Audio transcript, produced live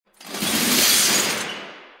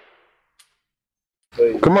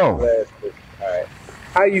Come on. Last question. All right.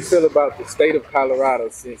 How you feel about the state of Colorado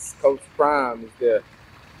since Coach Prime is there?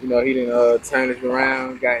 You know, he didn't turn it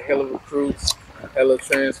around, got hella recruits, hella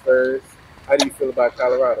transfers. How do you feel about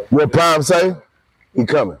Colorado? What Prime say? He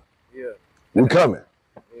coming. Yeah. We coming.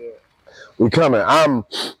 Yeah. We coming. I'm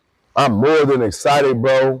more than excited,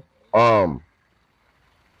 bro.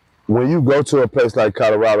 When you go to a place like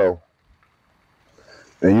Colorado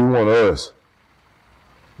and you want us,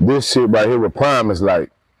 this shit right here with Prime is like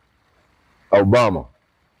Obama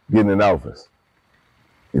getting in office.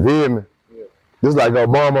 You feel me? Yeah. Just like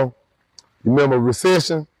Obama. You remember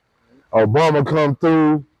recession? Obama come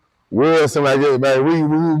through, Wilson like that,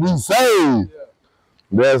 man. We saved.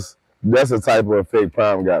 Yeah. That's the type of effect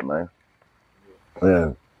Prime got, man.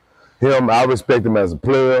 And him, I respect him as a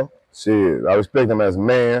player. Shit, I respect him as a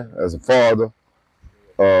man, as a father.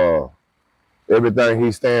 Everything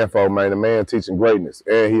he stand for, man. The man teaching greatness,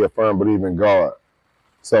 and he a firm believer in God.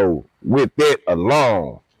 So with that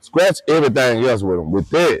alone, scratch everything else with him. With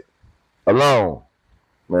that alone,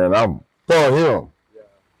 man, I'm for him.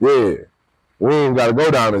 Yeah. We ain't got to go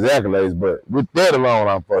down his accolades, but with that alone,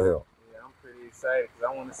 I'm for him. Yeah, I'm pretty excited because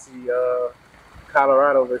I want to see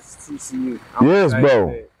Colorado versus TCU. Yes,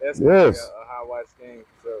 bro. That's gonna be a high-watch game.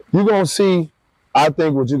 So you're going to see, I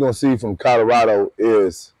think what you're going to see from Colorado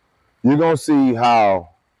is you're going to see how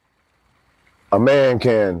a man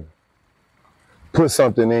can put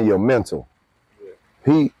something in your mental.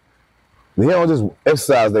 Yeah. He don't just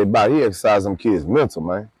exercise their body, he exercise them kids' mental,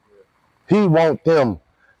 man. Yeah. He want them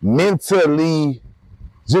mentally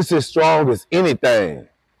just as strong as anything.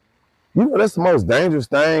 You know, that's the most dangerous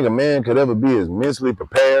thing a man could ever be is mentally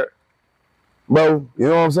prepared. Bro, you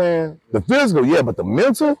know what I'm saying? The physical, yeah, but the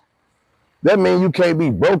mental, that means you can't be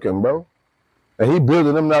broken, bro. And he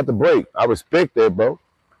building them not to break. I respect that, bro.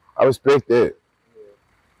 I respect that.